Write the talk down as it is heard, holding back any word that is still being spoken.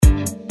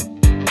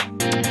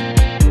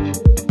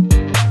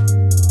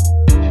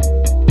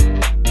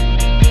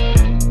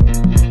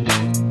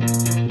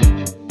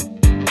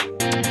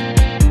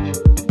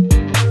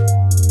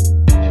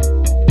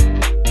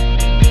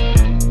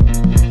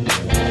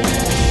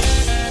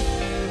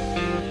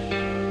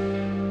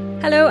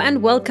Hello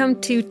and welcome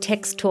to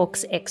Tex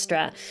Talks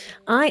Extra.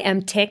 I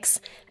am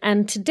Tex,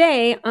 and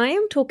today I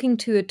am talking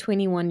to a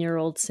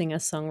 21-year-old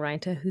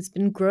singer-songwriter who's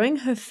been growing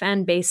her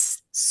fan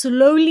base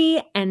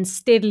slowly and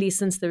steadily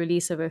since the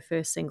release of her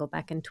first single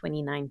back in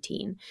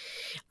 2019.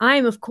 I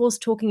am, of course,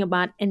 talking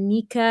about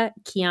Anika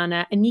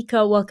Kiana.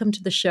 Anika, welcome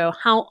to the show.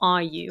 How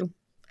are you?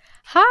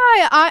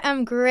 Hi, I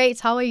am great.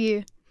 How are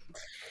you?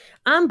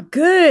 I'm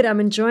good. I'm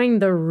enjoying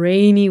the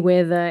rainy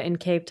weather in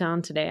Cape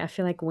Town today. I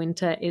feel like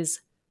winter is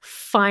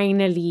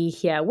finally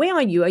here. Where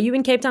are you? Are you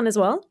in Cape Town as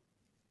well?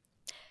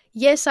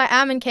 Yes, I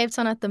am in Cape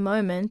Town at the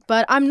moment,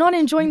 but I'm not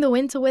enjoying the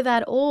winter weather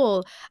at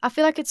all. I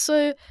feel like it's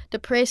so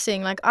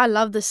depressing. Like, I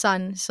love the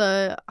sun,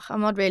 so I'm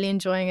not really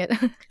enjoying it.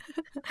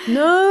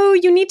 No,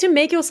 you need to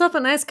make yourself a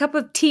nice cup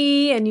of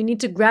tea and you need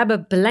to grab a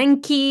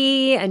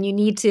blankie and you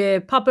need to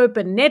pop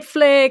open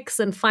Netflix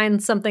and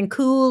find something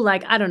cool.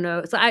 Like, I don't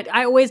know. So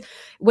I always,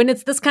 when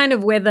it's this kind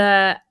of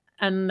weather,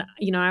 and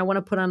I want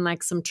to put on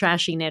like some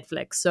trashy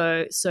Netflix.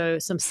 So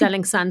some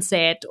Selling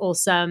Sunset or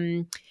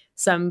some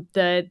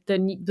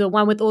the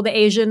one with all the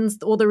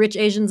Asians, all the rich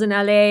Asians in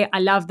LA. I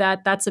love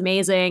that. That's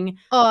amazing.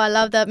 Oh, I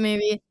love that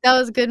movie. That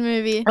was a good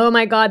movie. Oh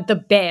my God, the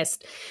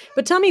best.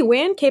 But tell me,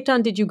 where in Cape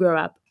Town did you grow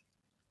up?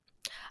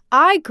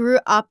 I grew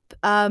up,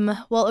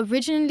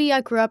 originally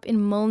I grew up in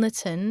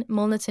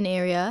Milnerton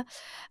area,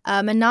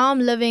 and now I'm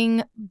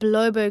living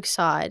Bloberg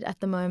side at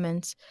the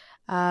moment.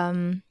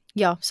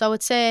 So I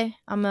would say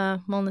I'm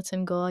a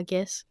Milnerton girl, I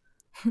guess.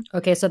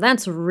 Okay, so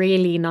that's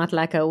really not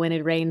like a when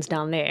it rains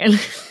down there.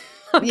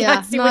 Okay, I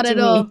Yeah, see not what you at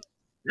mean.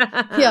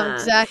 all. Yeah,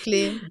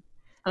 exactly.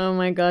 Oh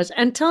my gosh.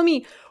 And tell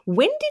me,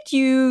 when did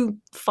you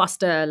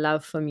foster a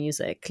love for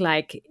music?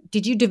 Like,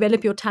 did you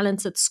develop your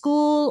talents at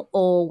school,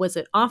 or was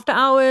it after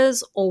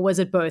hours, or was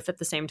it both at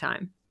the same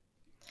time?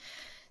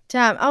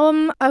 Damn.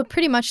 I would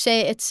pretty much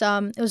say it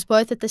was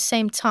both at the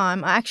same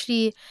time. I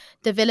actually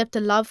developed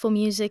a love for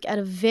music at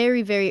a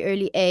very, very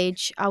early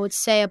age. I would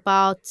say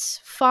about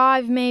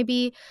 5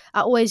 maybe.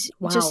 I always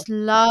Wow. just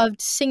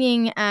loved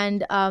singing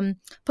and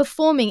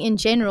performing in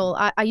general.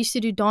 I used to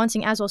do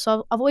dancing as well.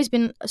 So I've always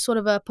been a sort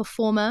of a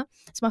performer.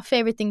 It's my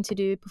favorite thing to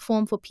do,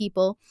 perform for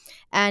people.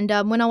 And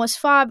when I was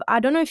 5, I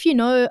don't know if you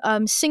know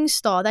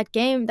SingStar,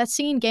 that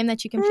singing game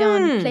that you can play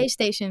on Hmm.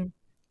 PlayStation.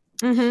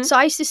 Mm-hmm. So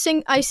I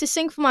used to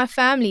sing for my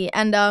family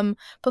and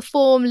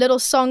perform little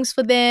songs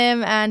for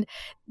them, and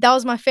that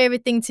was my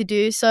favorite thing to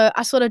do. So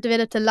I sort of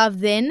developed a love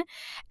then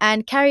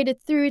and carried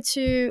it through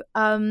to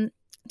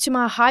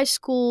my high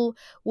school,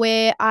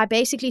 where I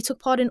basically took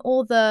part in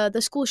all the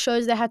school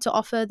shows they had to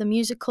offer, the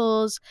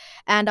musicals,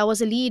 and I was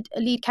a lead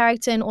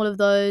character in all of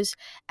those.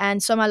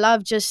 And so my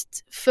love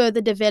just further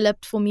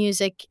developed for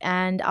music,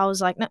 and I was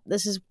like, no,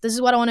 this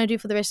is what I want to do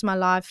for the rest of my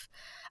life.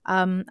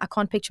 I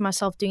can't picture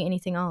myself doing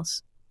anything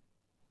else.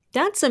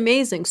 That's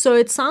amazing. So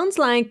it sounds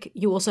like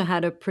you also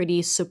had a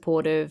pretty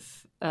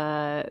supportive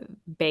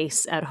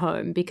base at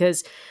home,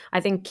 because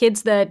I think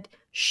kids that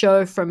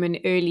show from an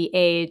early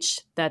age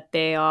that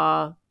they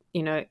are,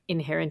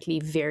 inherently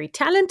very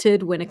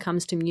talented when it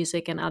comes to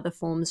music and other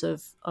forms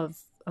of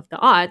the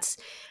arts,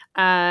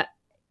 uh,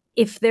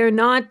 if they're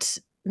not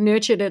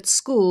nurtured at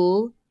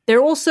school,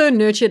 they're also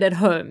nurtured at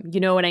home.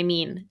 You know what I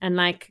mean? And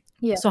like,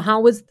 Yeah. so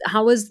how was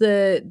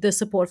the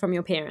support from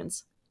your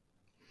parents?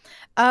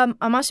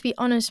 I must be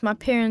honest. My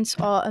parents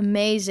are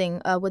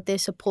amazing with their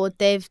support.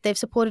 They've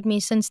supported me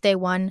since day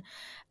one.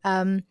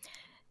 Um,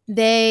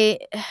 they,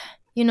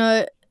 you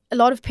know, a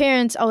lot of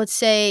parents, I would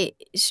say,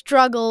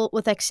 struggle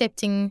with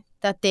accepting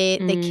that their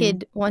Mm,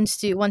 kid wants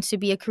to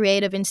be a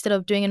creative instead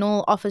of doing an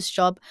all office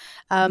job.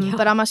 yeah.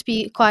 But I must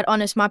be quite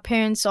honest. My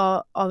parents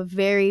are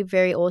very,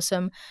 very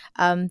awesome.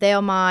 They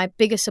are my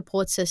biggest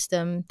support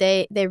system.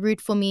 They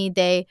root for me.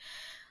 They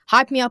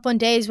hype me up on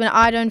days when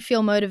I don't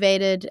feel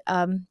motivated.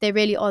 They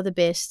really are the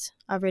best.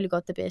 I've really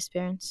got the best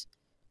parents.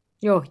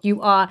 Yo,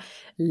 you are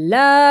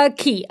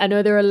lucky. I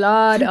know there are a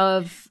lot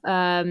of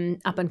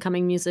up and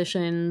coming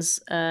musicians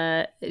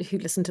who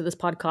listen to this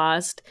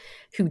podcast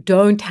who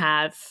don't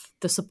have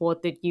the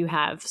support that you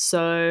have.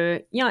 So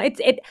yeah,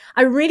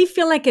 I really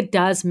feel like it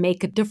does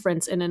make a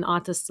difference in an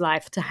artist's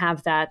life to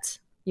have that,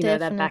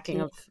 that backing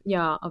Definitely.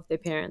 of their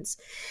parents.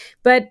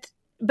 But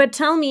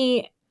tell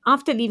me,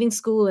 after leaving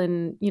school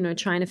and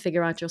trying to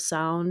figure out your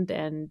sound,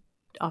 and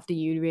after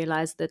you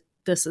realized that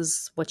this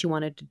is what you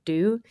wanted to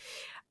do,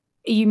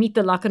 you meet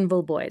the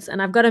Lockenville Boys,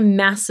 and I've got a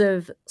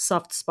massive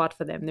soft spot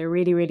for them. They're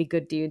really, really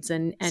good dudes,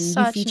 and you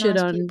Such featured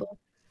nice on people.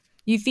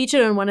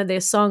 one of their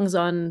songs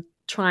on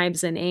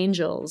Tribes and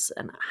Angels.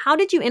 And how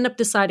did you end up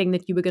deciding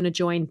that you were going to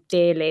join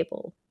their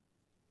label?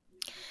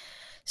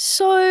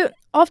 So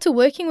after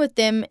working with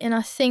them in,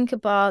 I think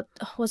about,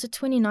 was it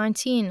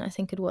 2019? I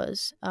think it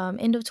was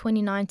end of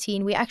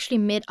 2019. We actually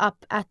met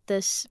up at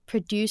this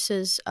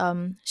producer's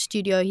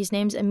studio. His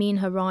name's Amin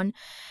Haran,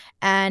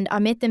 and I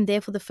met them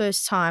there for the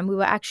first time. We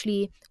were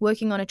actually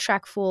working on a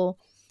track for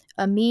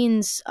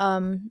Amin's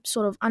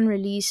sort of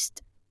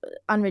unreleased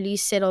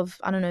unreleased set of,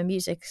 I don't know,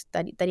 music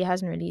that he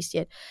hasn't released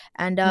yet.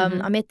 And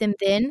Mm-hmm. I met them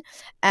then,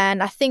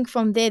 and I think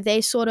from there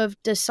they sort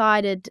of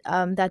decided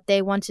that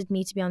they wanted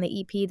me to be on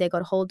the EP. They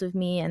got hold of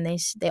me and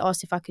they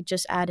asked if I could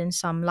just add in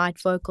some light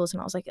vocals,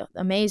 and I was like,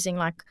 amazing!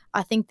 Like,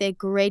 I think they're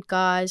great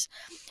guys.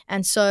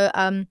 And so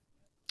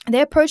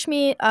they approached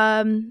me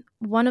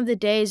one of the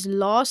days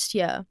last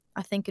year.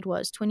 I think it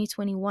was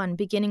 2021,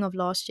 beginning of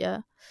last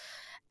year,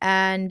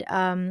 and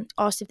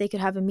asked if they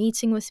could have a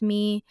meeting with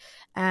me.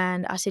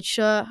 And I said,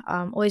 sure.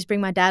 Always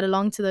bring my dad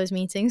along to those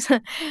meetings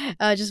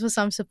just for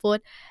some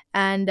support.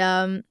 And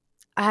I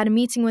had a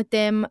meeting with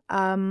them.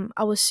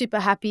 I was super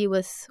happy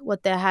with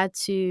what they had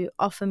to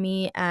offer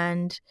me.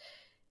 And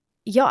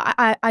yeah,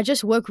 I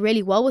just work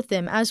really well with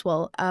them as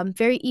well.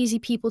 Very easy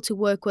people to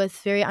work with,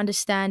 very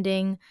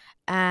understanding.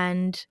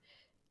 And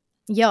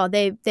yeah,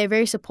 they're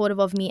very supportive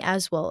of me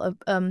as well.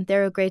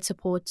 They're a great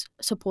support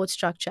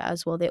structure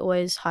as well. They're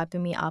always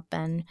hyping me up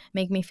and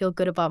make me feel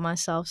good about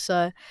myself.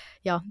 So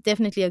yeah,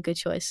 definitely a good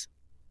choice.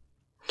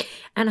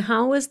 And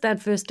how was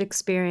that first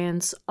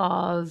experience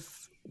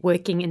of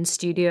working in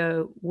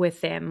studio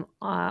with them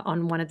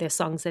on one of their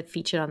songs that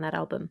featured on that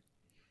album?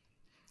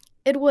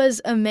 It was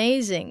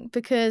amazing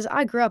because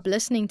I grew up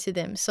listening to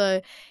them.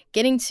 So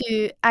getting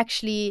to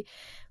actually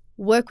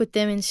work with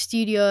them in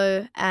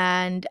studio,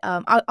 and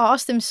I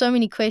asked them so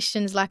many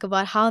questions like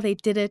about how they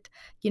did it,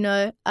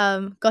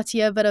 got to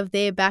hear a bit of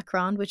their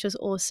background, which was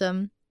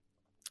awesome.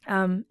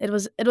 It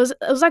was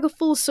like a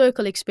full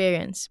circle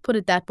experience, put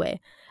it that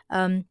way.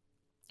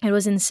 It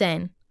was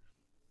insane.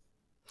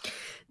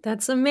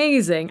 That's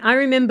amazing. I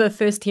remember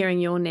first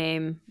hearing your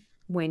name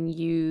when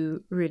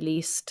you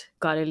released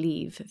Gotta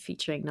Leave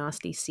featuring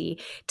Nasty C.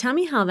 Tell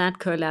me how that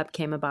collab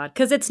came about,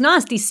 because it's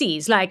Nasty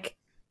C's like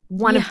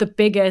one of the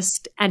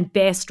biggest and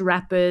best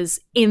rappers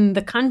in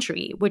the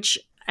country, which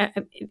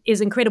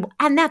is incredible.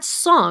 And that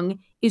song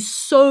is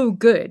so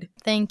good.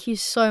 Thank you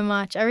so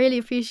much. I really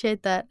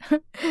appreciate that.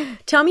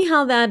 Tell me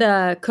how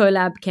that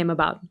collab came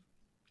about.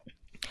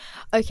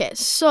 Okay,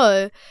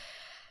 so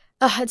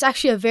it's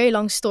actually a very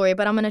long story,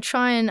 but I'm going to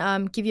try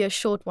and give you a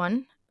short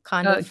one.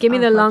 Give me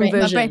the long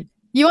version.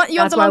 You want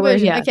the long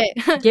version? Okay.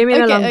 Give me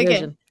the long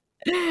version.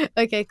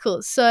 Okay,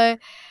 cool. So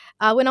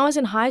when I was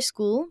in high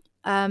school,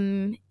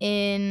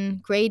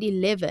 in grade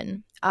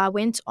 11, I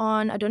went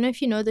on, I don't know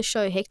if you know the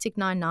show Hectic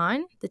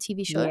 99, the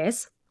TV show.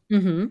 Yes.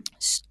 Mm-hmm.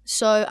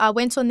 So I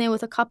went on there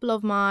with a couple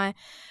of my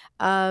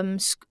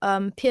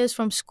peers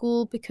from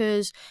school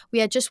because we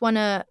had just won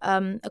a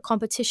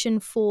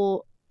competition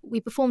we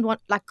performed one,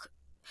 like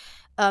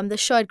the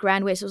show at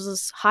Grand West. It was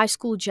this high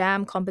school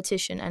jam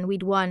competition and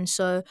we'd won.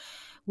 So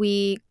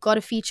we got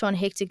a feature on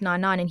Hectic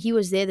 99 and he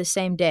was there the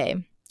same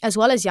day, as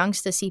well as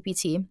Youngster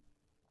CPT.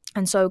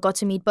 And so got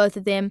to meet both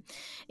of them,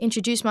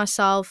 introduced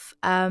myself,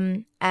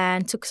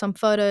 and took some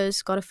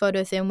photos, got a photo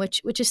with him,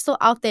 which is still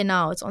out there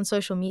now. It's on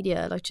social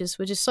media, which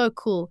is so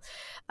cool.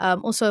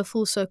 Also a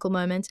full circle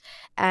moment.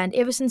 And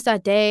ever since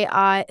that day,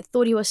 I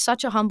thought he was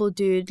such a humble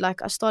dude.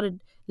 Like, I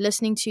started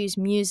listening to his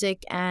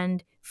music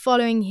and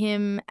following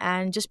him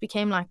and just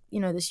became like,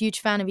 this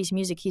huge fan of his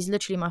music. He's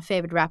literally my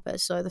favorite rapper.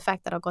 So the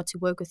fact that I got to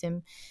work with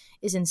him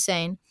is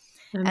insane.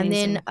 Amazing. And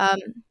then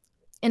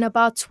in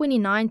about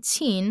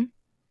 2019...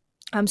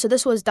 so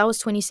that was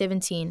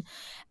 2017,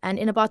 and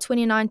in about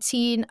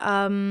 2019,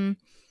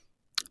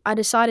 I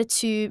decided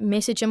to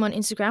message him on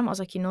Instagram. I was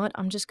like, you know what,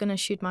 I'm just gonna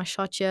shoot my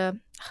shot here.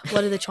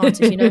 What are the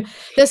chances?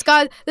 This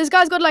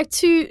guy's got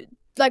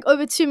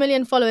over 2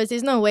 million followers.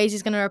 There's no ways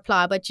he's gonna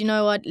reply. But you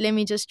know what? Let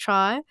me just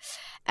try.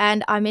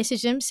 And I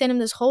messaged him, sent him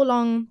this whole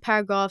long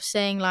paragraph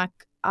saying like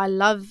I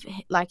love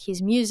like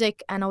his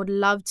music and I would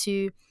love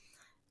to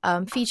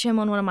feature him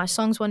on one of my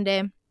songs one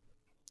day.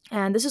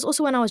 And this is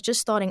also when I was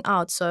just starting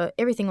out, so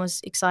everything was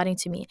exciting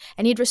to me.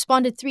 And he'd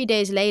responded 3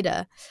 days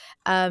later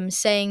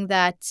saying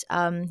that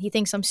he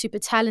thinks I'm super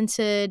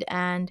talented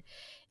and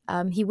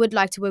he would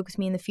like to work with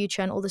me in the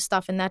future and all this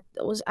stuff. And that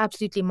was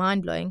absolutely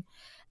mind-blowing.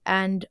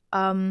 And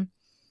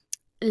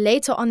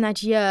later on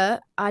that year,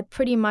 I'd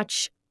pretty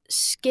much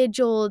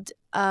scheduled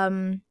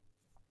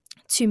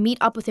to meet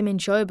up with him in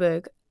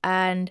Joburg.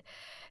 And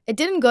it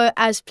didn't go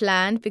as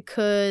planned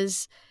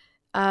because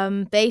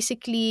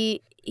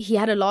basically he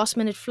had a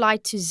last-minute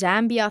flight to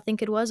Zambia, I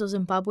think it was, or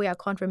Zimbabwe, I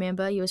can't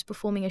remember. He was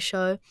performing a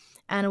show,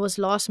 and it was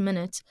last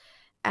minute.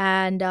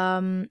 And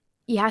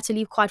he had to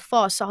leave quite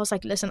fast. So I was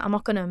like, listen, I'm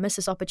not going to miss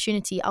this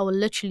opportunity. I will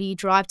literally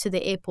drive to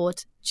the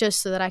airport just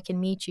so that I can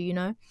meet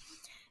you,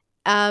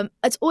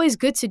 It's always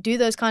good to do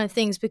those kind of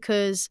things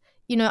because,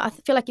 I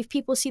feel like if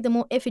people see the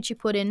more effort you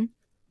put in,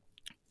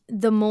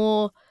 the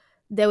more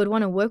they would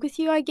want to work with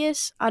you, I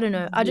guess. I don't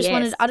know. I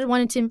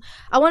wanted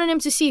him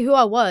to see who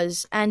I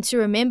was and to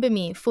remember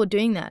me for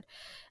doing that.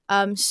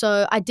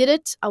 So I did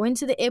it. I went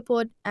to the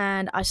airport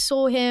and I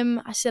saw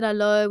him. I said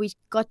hello. We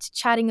got to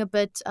chatting a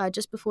bit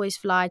just before his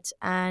flight.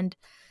 And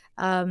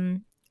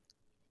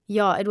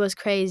it was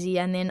crazy.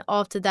 And then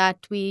after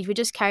that, we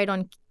just carried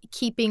on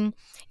keeping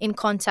in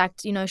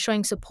contact,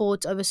 showing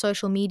support over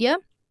social media.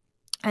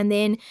 And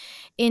then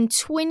in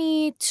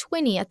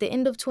 2020, at the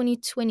end of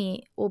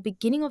 2020 or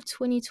beginning of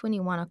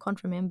 2021, I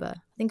can't remember.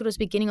 I think it was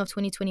beginning of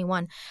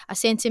 2021. I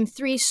sent him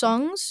 3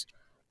 songs.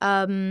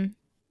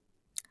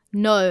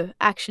 No,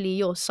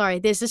 actually, sorry.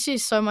 There's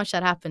just so much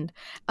that happened.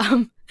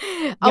 I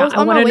was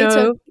on my way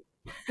to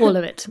all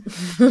of it.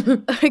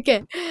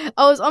 Okay.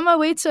 I was on my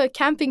way to a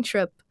camping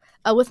trip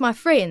with my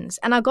friends,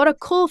 and I got a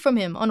call from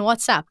him on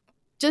WhatsApp.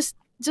 Just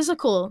a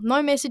call, no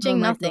messaging,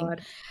 nothing.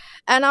 God.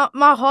 And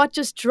my heart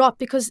just dropped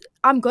because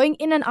I'm going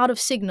in and out of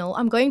signal.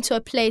 I'm going to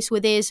a place where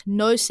there's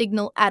no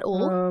signal at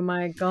all. Oh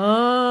my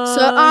God.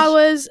 So I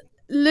was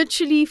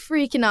literally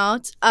freaking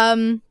out.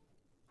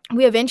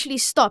 We eventually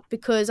stopped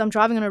because I'm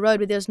driving on a road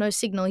where there's no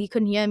signal. He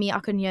couldn't hear me. I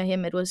couldn't hear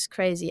him. It was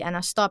crazy. And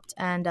I stopped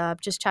and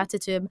just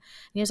chatted to him.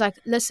 And he was like,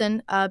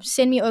 listen,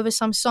 send me over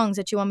some songs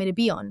that you want me to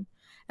be on.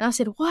 And I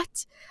said,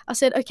 what? I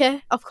said,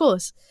 okay, of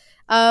course.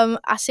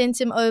 I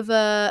sent him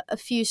over a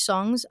few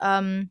songs.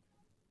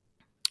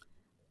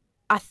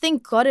 I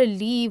think Gotta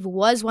Leave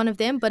was one of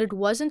them, but it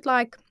wasn't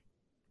like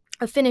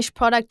a finished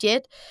product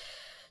yet.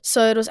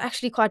 So it was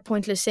actually quite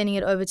pointless sending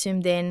it over to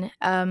him then.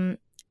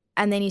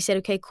 And then he said,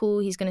 okay, cool.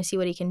 He's going to see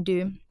what he can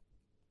do.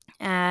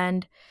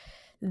 And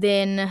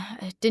then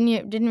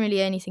didn't really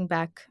hear anything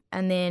back.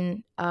 And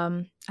then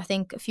I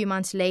think a few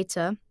months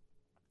later,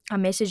 I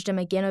messaged him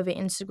again over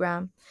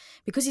Instagram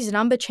because his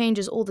number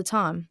changes all the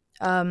time.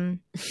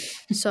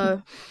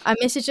 So I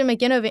messaged him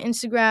again over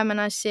Instagram and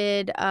I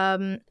said,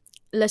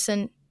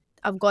 listen,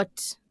 I've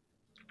got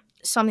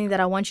something that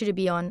I want you to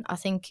be on. I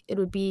think it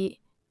would be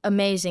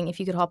amazing if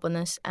you could hop on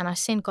this. And I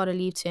sent Gotta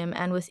Leave to him.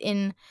 And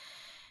within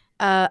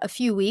a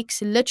few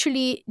weeks,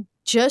 literally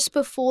just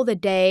before the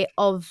day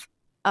of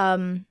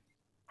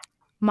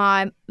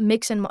my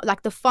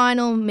the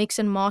final mix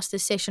and master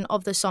session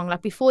of the song,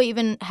 like before he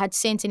even had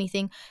sent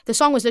anything, the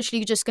song was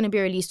literally just going to be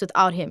released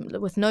without him,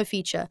 with no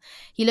feature.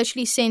 He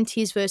literally sent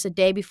his verse a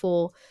day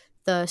before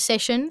the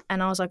session,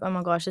 and I was like, oh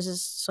my gosh, this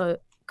is so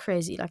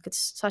crazy. Like,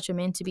 it's such a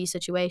meant to be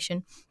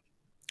situation.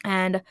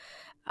 And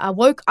I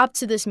woke up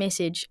to this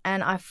message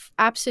and I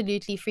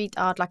absolutely freaked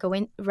out. Like,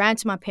 I ran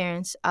to my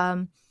parents,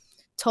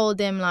 told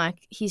them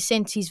like he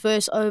sent his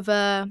verse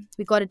over,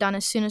 we got it done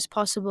as soon as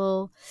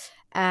possible,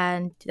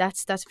 and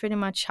that's pretty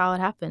much how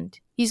it happened.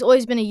 He's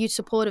always been a huge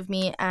support of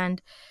me,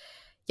 and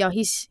yeah,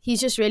 he's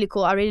just really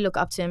cool. I really look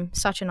up to him.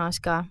 Such a nice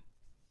guy.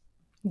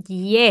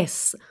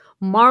 Yes.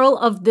 Moral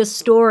of the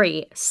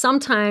story: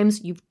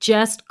 sometimes you've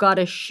just got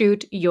to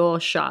shoot your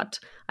shot.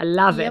 I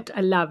love it.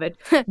 I love it.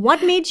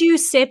 What made you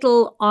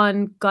settle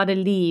on Gotta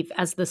Leave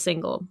as the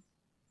single?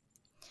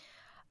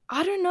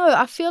 I don't know.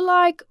 I feel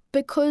like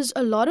because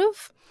a lot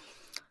of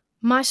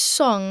my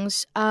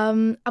songs,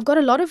 I've got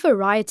a lot of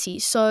variety.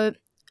 So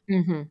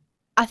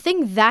I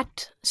think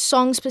that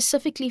song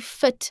specifically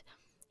fit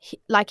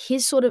like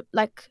his sort of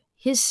like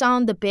his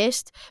sound the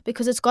best,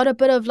 because it's got a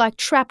bit of like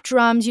trap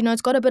drums,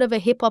 it's got a bit of a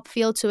hip hop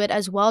feel to it,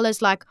 as well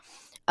as like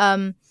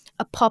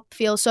a pop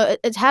feel. So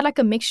it had like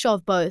a mixture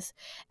of both.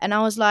 And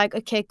I was like,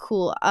 okay,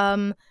 cool.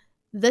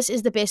 This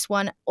is the best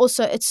one.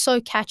 Also, it's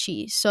so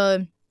catchy.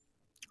 So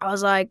I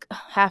was like,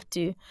 have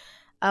to.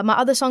 My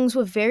other songs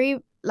were very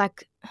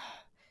like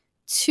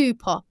too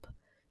pop,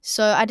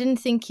 so I didn't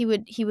think he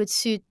would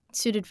suit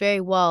it very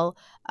well.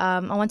 I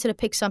wanted to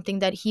pick something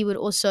that he would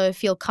also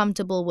feel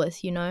comfortable with,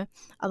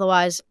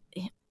 Otherwise,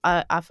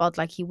 I felt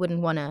like he wouldn't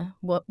want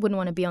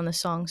to be on the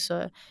song.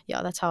 So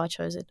yeah, that's how I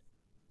chose it.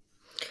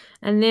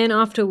 And then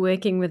after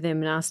working with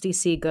him, Nasty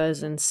C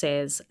goes and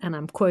says, and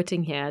I'm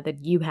quoting here,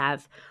 that you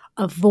have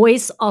a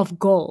voice of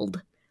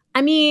gold.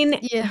 I mean,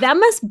 that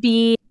must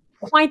be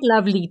quite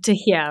lovely to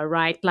hear,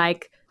 right?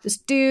 Like, this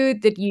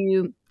dude that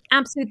you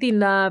absolutely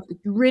love, that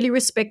you really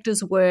respect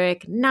his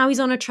work, now he's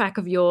on a track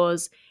of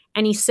yours,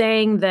 and he's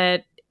saying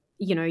that,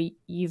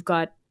 you've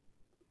got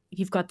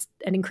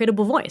an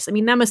incredible voice. I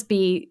mean,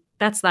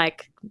 that's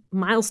like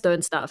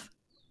milestone stuff.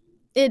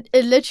 It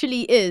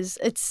literally is.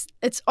 It's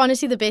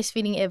honestly the best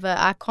feeling ever.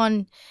 I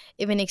can't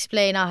even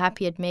explain how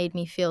happy it made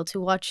me feel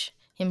to watch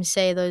him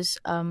say those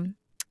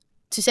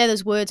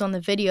words on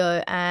the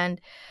video. And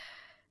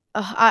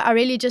I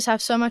really just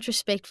have so much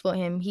respect for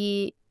him.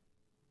 He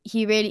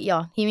really,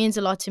 he means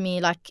a lot to me,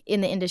 like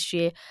in the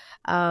industry.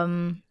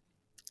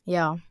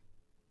 Yeah.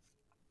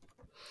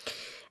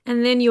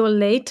 And then your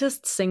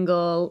latest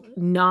single,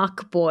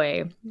 Narc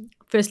Boy.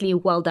 Firstly,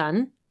 well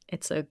done.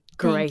 It's a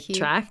great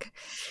track.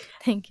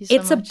 Thank you so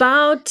much. It's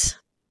about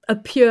a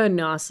pure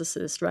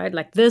narcissist, right?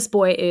 Like, this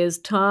boy is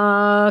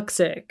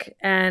toxic.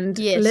 And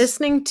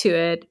listening to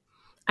it,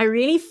 I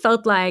really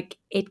felt like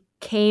it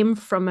came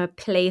from a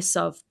place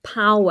of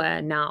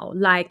power now.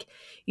 Like,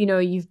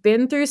 you've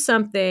been through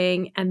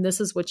something and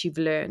this is what you've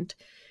learned.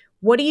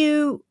 What do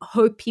you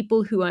hope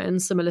people who are in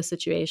similar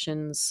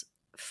situations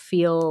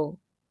feel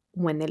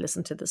when they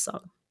listen to the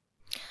song?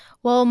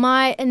 Well,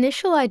 my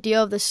initial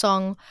idea of the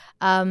song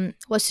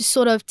was to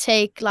sort of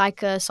take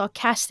like a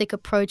sarcastic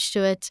approach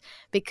to it,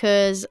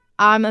 because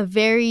I'm a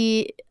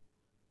very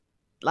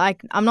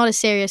like I'm not a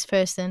serious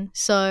person,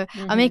 so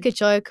I make a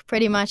joke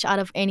pretty much out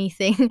of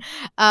anything.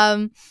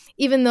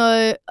 Even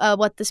though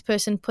what this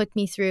person put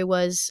me through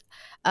was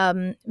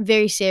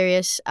very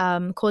serious,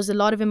 caused a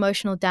lot of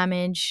emotional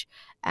damage,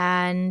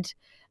 and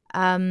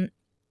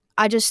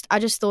I just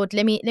thought,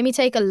 let me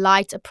take a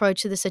light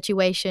approach to the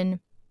situation.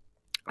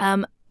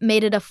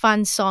 Made it a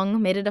fun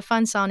song, made it a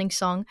fun sounding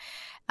song.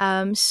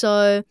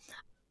 So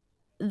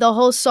the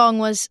whole song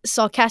was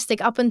sarcastic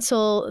up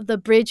until the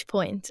bridge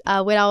point,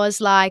 where I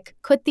was like,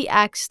 "Quit the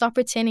act, stop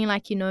pretending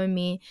like you know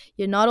me.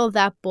 You're not all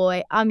that,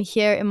 boy. I'm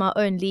here in my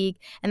own league."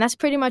 And that's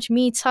pretty much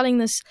me telling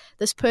this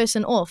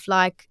person off.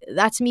 Like,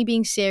 that's me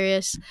being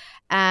serious.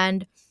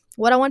 And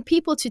what I want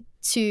people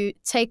to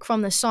take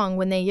from the song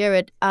when they hear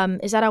it,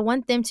 is that I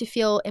want them to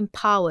feel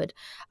empowered.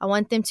 I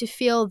want them to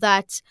feel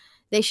that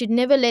they should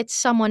never let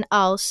someone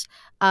else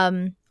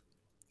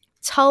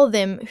tell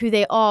them who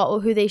they are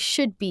or who they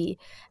should be.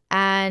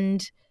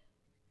 And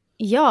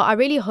yeah, I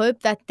really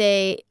hope that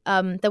they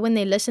that when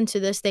they listen to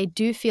this, they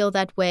do feel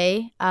that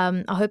way.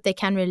 I hope they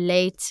can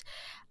relate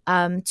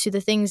to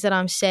the things that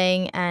I'm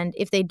saying, and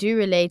if they do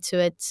relate to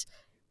it,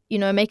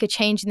 make a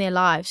change in their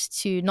lives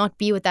to not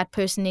be with that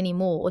person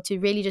anymore, or to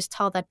really just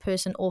tell that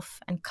person off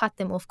and cut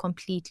them off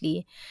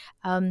completely.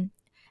 And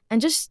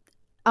just,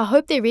 I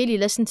hope they really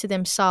listen to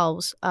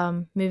themselves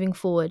moving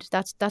forward.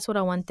 That's what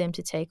I want them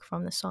to take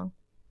from the song.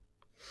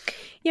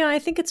 Yeah, I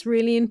think it's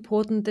really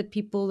important that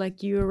people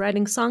like you are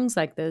writing songs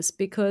like this,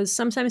 because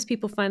sometimes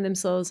people find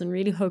themselves in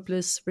really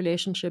hopeless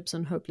relationships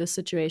and hopeless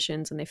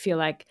situations, and they feel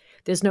like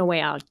there's no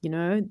way out,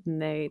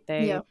 and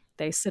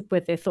they sit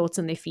with their thoughts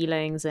and their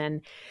feelings,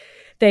 and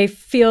they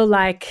feel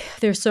like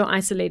they're so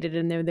isolated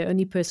and they're the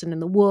only person in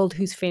the world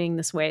who's feeling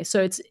this way.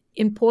 So it's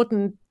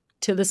important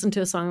to listen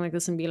to a song like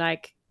this and be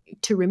like,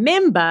 to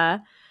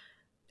remember,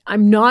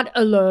 I'm not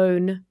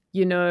alone,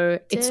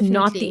 it's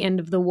not the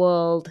end of the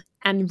world.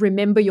 And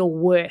remember your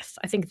worth.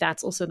 I think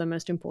that's also the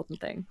most important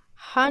thing.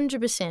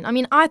 100%. I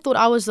mean, I thought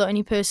I was the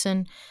only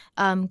person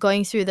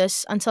going through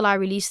this until I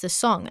released the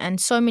song. And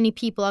so many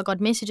people, I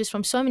got messages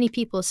from so many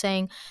people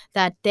saying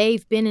that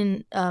they've been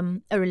in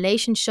a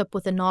relationship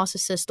with a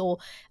narcissist. Or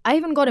I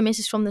even got a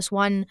message from this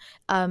one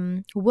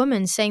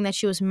woman saying that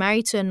she was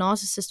married to a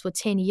narcissist for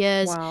 10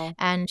 years. Wow.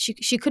 And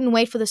she couldn't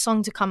wait for the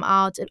song to come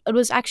out. It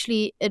was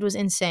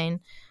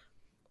insane.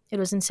 It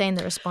was insane,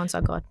 the response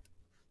I got.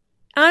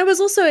 I was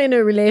also in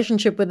a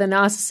relationship with a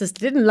narcissist. It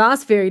didn't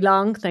last very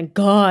long, thank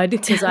God,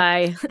 because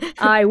I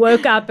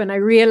woke up and I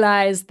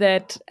realized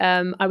that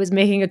I was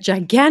making a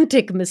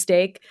gigantic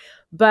mistake.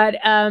 But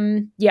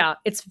yeah,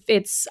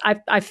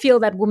 I feel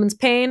that woman's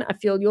pain. I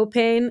feel your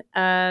pain,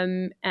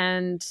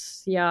 and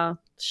yeah,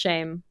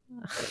 shame.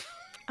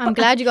 I'm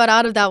glad you got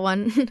out of that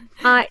one.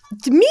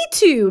 Me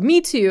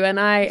too. And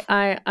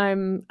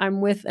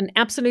I'm with an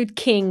absolute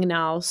king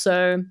now.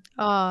 So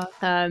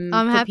I'm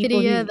happy to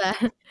hear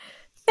that.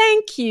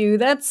 Thank you.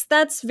 That's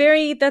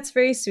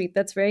very sweet.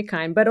 That's very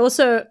kind. But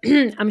also,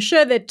 I'm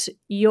sure that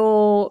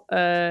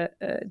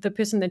the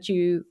person that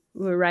you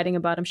were writing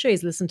about, I'm sure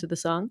he's listened to the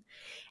song,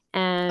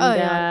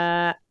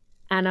 and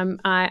and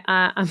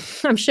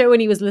I'm sure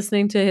when he was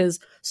listening to his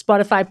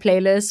Spotify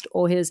playlist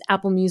or his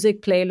Apple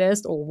Music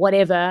playlist or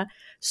whatever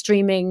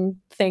streaming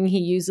thing he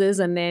uses,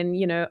 and then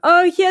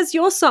oh, here's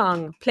your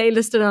song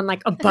playlisted on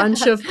like a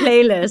bunch of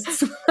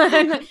playlists.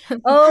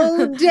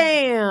 Oh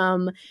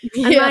damn.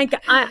 Yeah. And like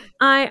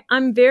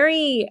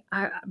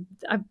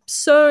I'm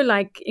so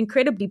like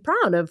incredibly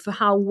proud of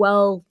how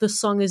well the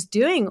song is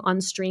doing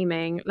on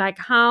streaming. Like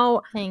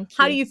how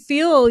do you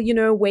feel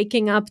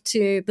waking up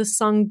to the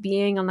song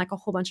being on like a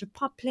whole bunch of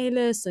pop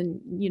playlists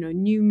and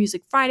new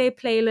Music Friday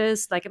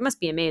playlists? Like, it must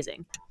be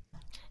amazing.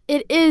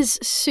 It is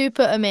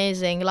super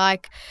amazing.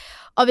 Like,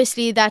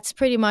 obviously, that's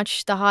pretty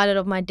much the highlight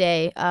of my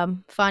day,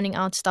 finding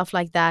out stuff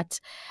like that.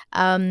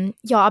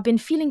 Yeah, I've been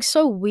feeling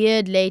so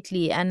weird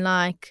lately, and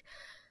like,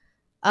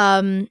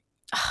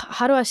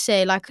 how do I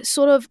say? Like,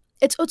 sort of,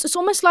 it's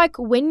almost like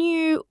when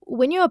you're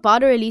about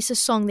to release a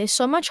song, there's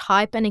so much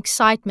hype and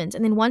excitement,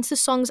 and then once the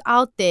song's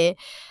out there,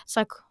 it's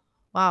like,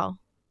 wow,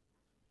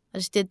 I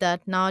just did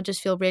that. Now I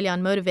just feel really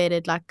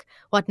unmotivated. Like,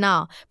 what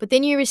now? But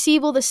then you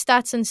receive all the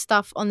stats and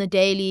stuff on the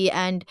daily,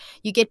 and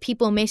you get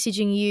people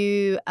messaging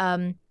you,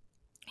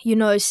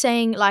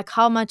 saying like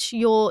how much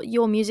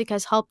your music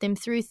has helped them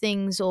through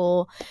things,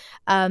 or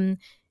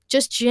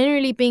just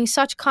generally being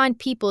such kind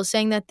people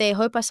saying that they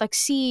hope I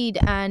succeed.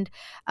 And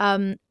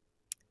the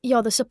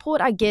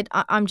support I get,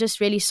 I'm just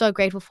really so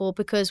grateful for,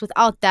 because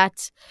without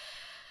that,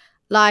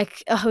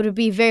 like, it would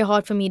be very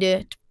hard for me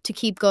to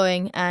keep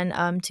going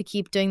and to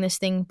keep doing this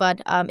thing.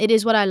 But it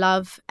is what I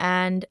love,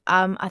 and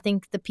I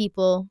think the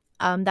people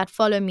that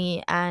follow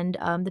me and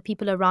the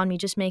people around me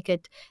just make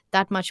it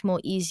that much more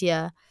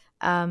easier,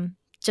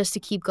 just to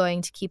keep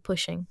going, to keep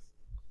pushing.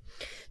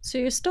 So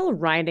you're still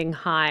riding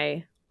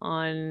high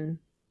on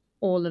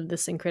all of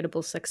this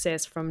incredible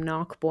success from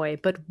Narc Boy,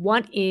 but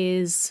what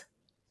is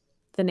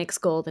the next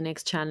goal, the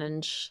next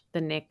challenge,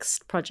 the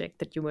next project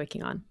that you're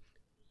working on?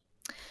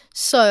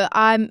 So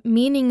I'm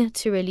meaning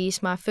to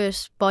release my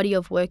first body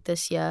of work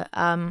this year.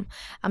 I'm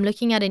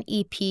looking at an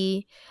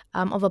EP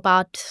of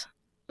about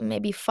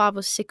maybe 5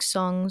 or 6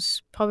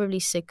 songs, probably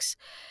 6.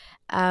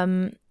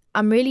 Um,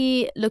 I'm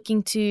really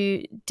looking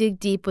to dig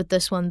deep with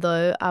this one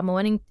though. I'm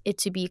wanting it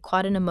to be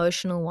quite an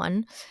emotional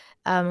one,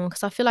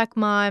 because I feel like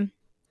my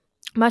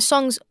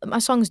songs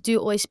do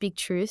always speak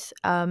truth,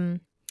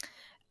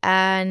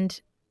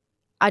 and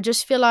I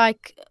just feel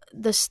like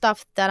the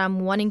stuff that I'm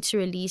wanting to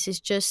release is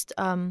just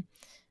on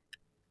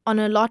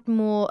a lot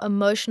more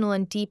emotional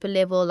and deeper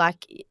level.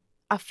 Like,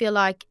 I feel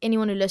like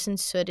anyone who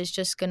listens to it is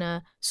just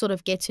gonna sort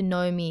of get to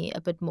know me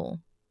a bit more.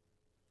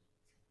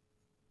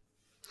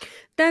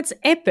 That's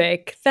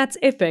epic. That's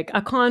epic.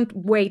 I can't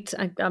wait.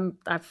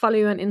 I follow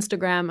you on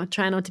Instagram. I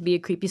try not to be a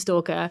creepy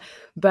stalker,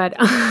 but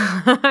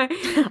I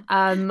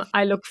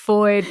look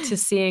forward to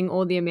seeing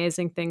all the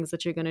amazing things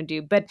that you're going to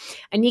do. But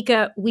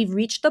Anika, we've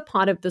reached the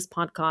part of this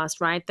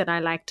podcast, right, that I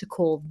like to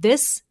call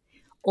This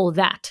or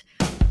That.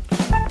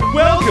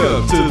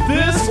 Welcome to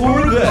This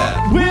or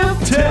That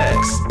with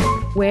Tex,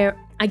 where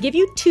I give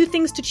you 2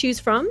 things to choose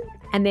from,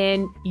 and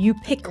then you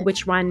pick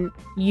which one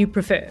you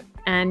prefer.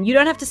 And you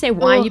don't have to say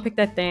why you picked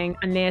that thing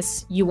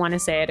unless you want to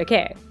say it,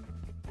 okay?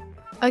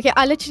 Okay,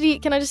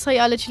 can I just tell you,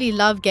 I literally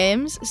love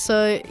games.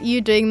 So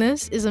you doing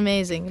this is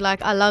amazing.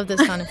 Like, I love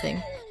this kind of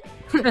thing.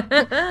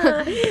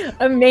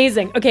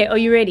 Amazing. Okay, are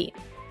you ready?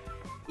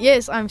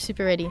 Yes, I'm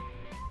super ready.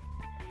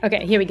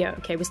 Okay, here we go.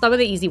 Okay, we'll start with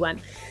the easy one.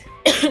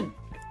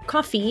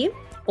 Coffee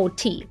or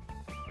tea?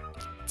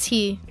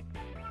 Tea.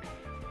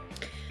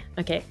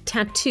 Okay,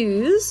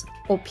 tattoos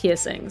or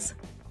piercings?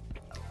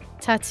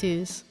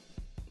 Tattoos.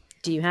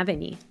 Do you have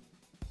any?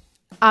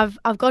 I've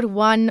got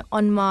one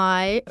on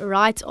my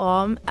right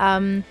arm.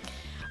 A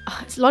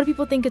lot of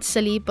people think it's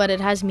silly, but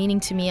it has meaning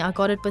to me. I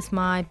got it with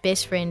my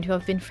best friend, who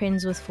I've been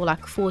friends with for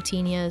like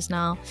 14 years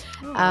now.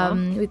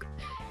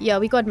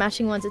 We got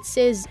matching ones. It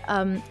says,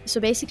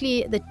 so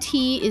basically the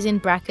T is in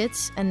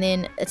brackets, and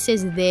then it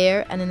says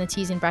there, and then the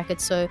T is in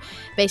brackets. So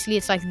basically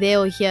it's like there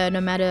or here, no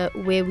matter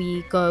where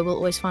we go, we'll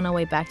always find our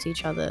way back to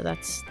each other.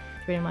 That's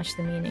pretty much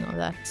the meaning of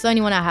that. It's the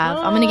only one I have.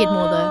 I'm going to get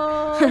more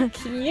though.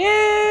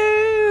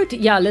 Cute.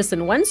 Yeah,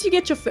 listen, once you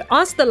get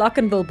ask the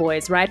Lockenville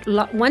boys, right?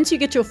 Once you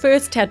get your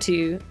first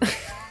tattoo,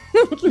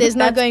 there's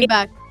no going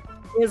back.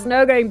 There's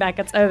no going back.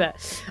 It's over.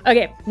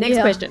 Okay, next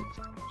question.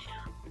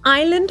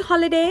 Island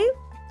holiday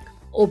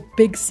or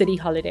big city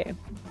holiday?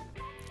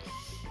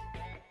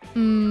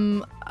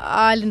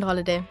 Island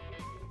holiday.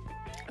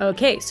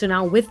 Okay, so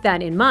now with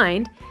that in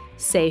mind,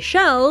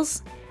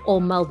 Seychelles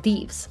or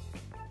Maldives?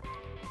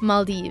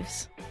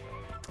 Maldives.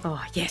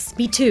 Oh, yes,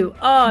 me too.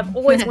 Oh, I've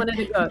always wanted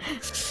to go.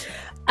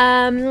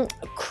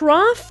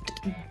 Craft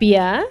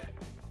beer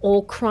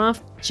or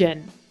craft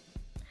gin?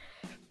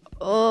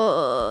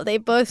 Oh, they're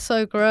both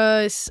so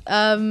gross.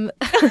 I'll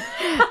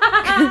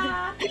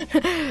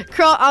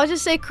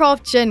just say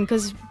craft gin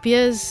because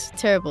beer's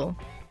terrible.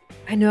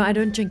 I know, I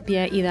don't drink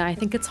beer either. I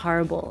think it's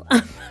horrible.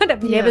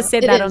 I've never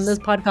said that on this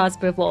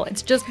podcast before.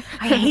 It's just,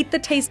 I hate the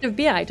taste of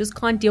beer. I just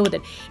can't deal with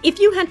it. If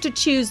you had to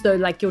choose, though,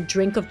 like your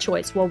drink of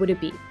choice, what would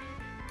it be?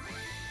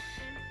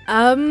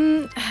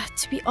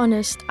 To be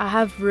honest, I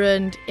have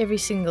ruined every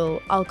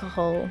single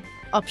alcohol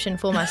option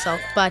for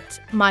myself. But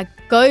my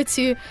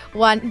go-to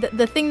one,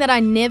 the thing that I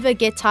never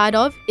get tired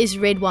of is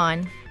red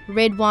wine.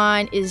 Red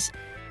wine is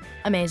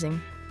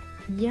amazing.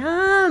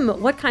 Yum.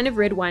 What kind of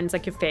red wine is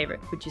like your favorite,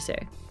 would you say?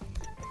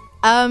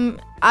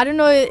 I don't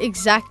know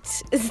exact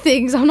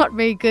things. I'm not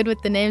very good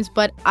with the names,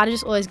 but I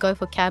just always go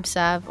for Cab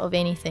Sav of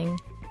anything.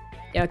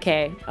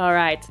 Okay, all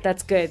right,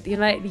 that's good. You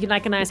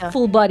like a nice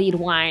full-bodied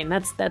wine.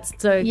 That's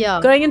so. Yeah.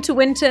 Going into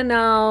winter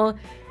now,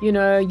 you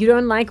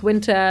don't like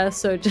winter,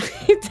 so just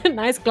a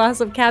nice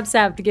glass of Cab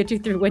Sav to get you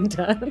through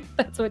winter.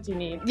 That's what you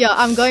need. Yeah,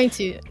 I'm going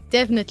to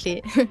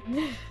definitely.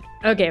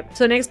 Okay,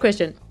 so next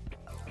question: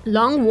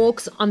 long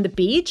walks on the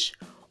beach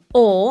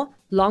or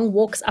long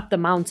walks up the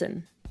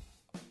mountain?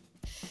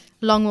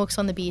 Long walks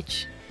on the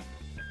beach.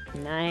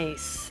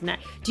 Nice.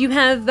 Do you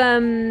have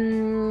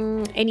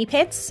any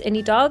pets?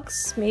 Any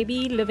dogs?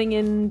 Maybe living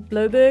in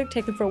Bloberg,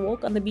 taken for a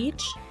walk on the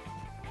beach?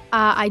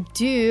 I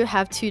do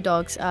have 2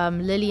 dogs,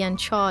 Lily and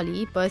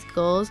Charlie, both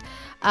girls.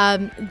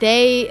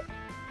 They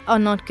are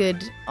not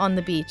good on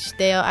the beach.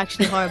 They are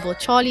actually horrible.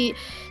 Charlie's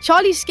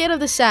scared of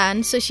the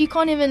sand, so she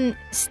can't even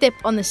step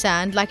on the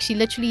sand. Like, she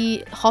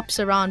literally hops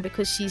around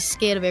because she's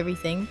scared of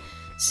everything.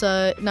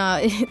 So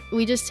no,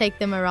 we just take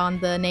them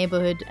around the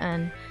neighborhood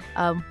and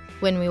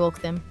when we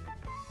walk them.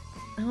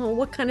 Oh,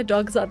 what kind of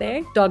dogs are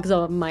they? Dogs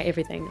are my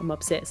everything. I'm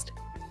obsessed.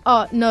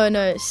 Oh,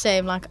 no,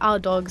 same. Like, our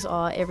dogs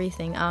are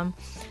everything.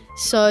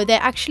 So they're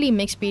actually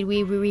mixed breed.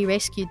 We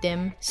rescued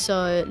them.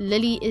 So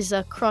Lily is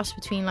a cross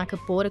between like a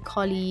border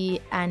collie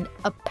and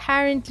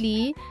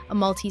apparently a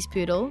Maltese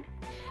poodle.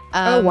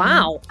 Oh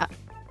wow!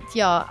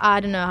 Yeah, I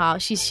don't know how.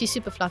 She's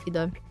super fluffy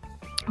though,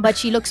 but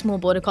she looks more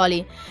border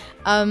collie.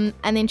 And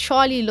then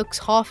Charlie looks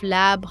half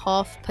lab,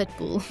 half pit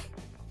bull.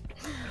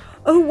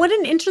 Oh, what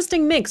an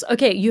interesting mix.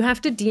 Okay, you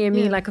have to DM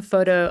me like a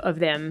photo of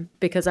them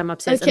because I'm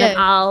obsessed. Okay.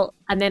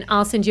 And then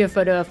I'll send you a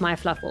photo of my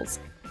fluffles.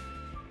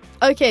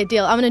 Okay,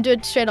 deal. I'm going to do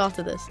it straight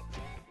after this.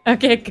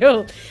 Okay,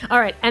 cool. All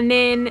right, and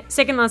then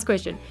second last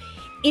question.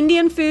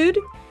 Indian food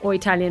or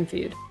Italian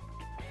food?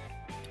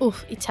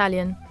 Oof,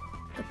 Italian.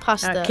 The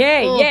pasta.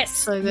 Okay, Oh, yes.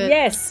 So good.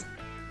 Yes.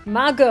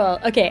 My girl.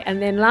 Okay,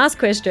 and then last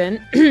question,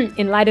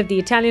 in light of the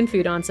Italian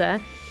food answer,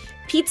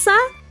 pizza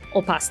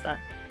or pasta?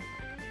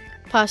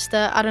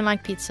 Pasta. I don't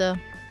like pizza.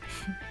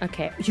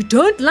 Okay, you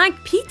don't like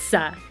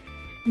pizza?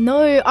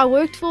 No, I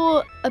worked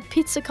for a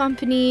pizza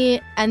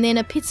company and then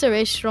a pizza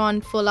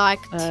restaurant for like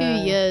 2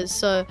 years.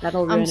 So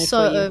That'll ruin I'm it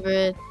so for you. over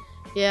it.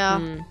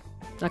 Yeah.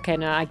 Okay,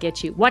 no, I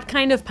get you. What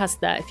kind of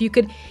pasta? If you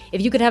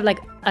could have like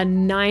a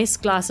nice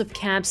glass of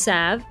Cab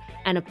Sav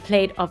and a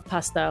plate of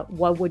pasta,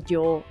 what would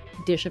your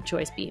dish of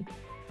choice be?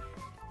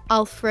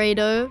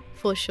 Alfredo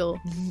for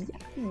sure.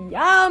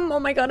 Yum! Oh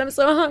my god, I'm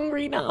so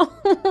hungry now.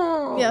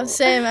 Yeah,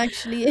 same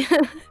actually.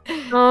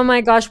 Oh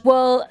my gosh.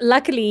 Well,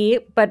 luckily,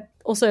 but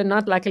also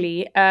not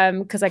luckily,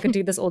 because I could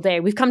do this all day.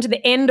 We've come to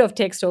the end of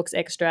Text Talks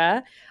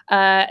Extra.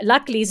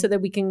 Luckily, so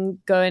that we can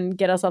go and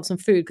get ourselves some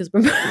food because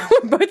we're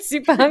both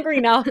super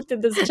hungry now after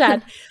this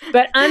chat.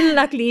 But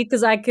unluckily,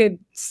 because I could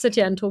sit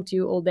here and talk to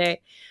you all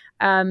day.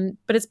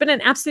 But it's been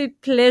an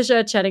absolute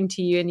pleasure chatting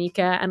to you,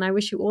 Anika, and I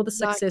wish you all the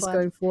success Likewise.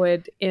 going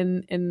forward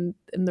in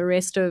the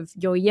rest of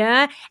your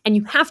year. And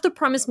you have to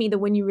promise me that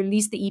when you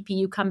release the EP,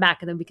 you come back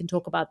and then we can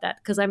talk about that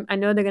because I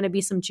know there are going to be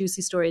some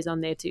juicy stories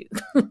on there too.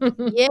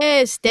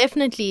 Yes,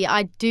 definitely.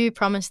 I do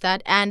promise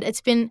that. And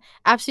it's been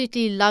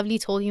absolutely lovely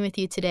talking with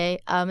you today.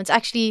 It's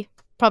actually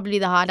probably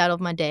the highlight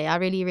of my day. I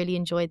really, really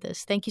enjoyed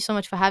this. Thank you so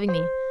much for having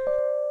me.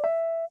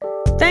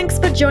 Thanks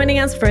for joining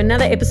us for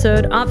another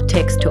episode of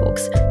Text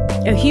Talks.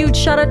 A huge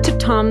shout out to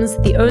Tom's,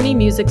 the only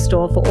music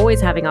store, for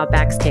always having our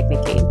backs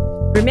technically.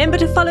 Remember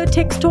to follow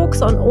Text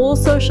Talks on all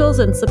socials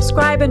and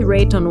subscribe and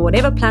rate on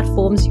whatever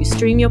platforms you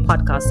stream your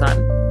podcasts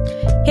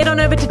on. Head on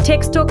over to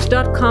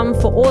texttalks.com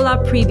for all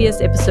our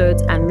previous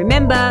episodes, and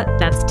remember,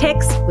 that's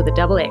Tex with a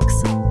double X.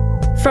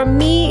 From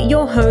me,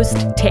 your host,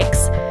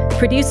 Tex,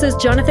 producers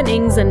Jonathan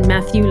Ings and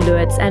Matthew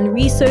Lewitz, and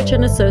research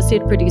and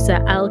associate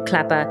producer Al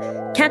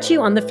Clapper. Catch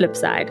you on the flip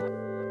side.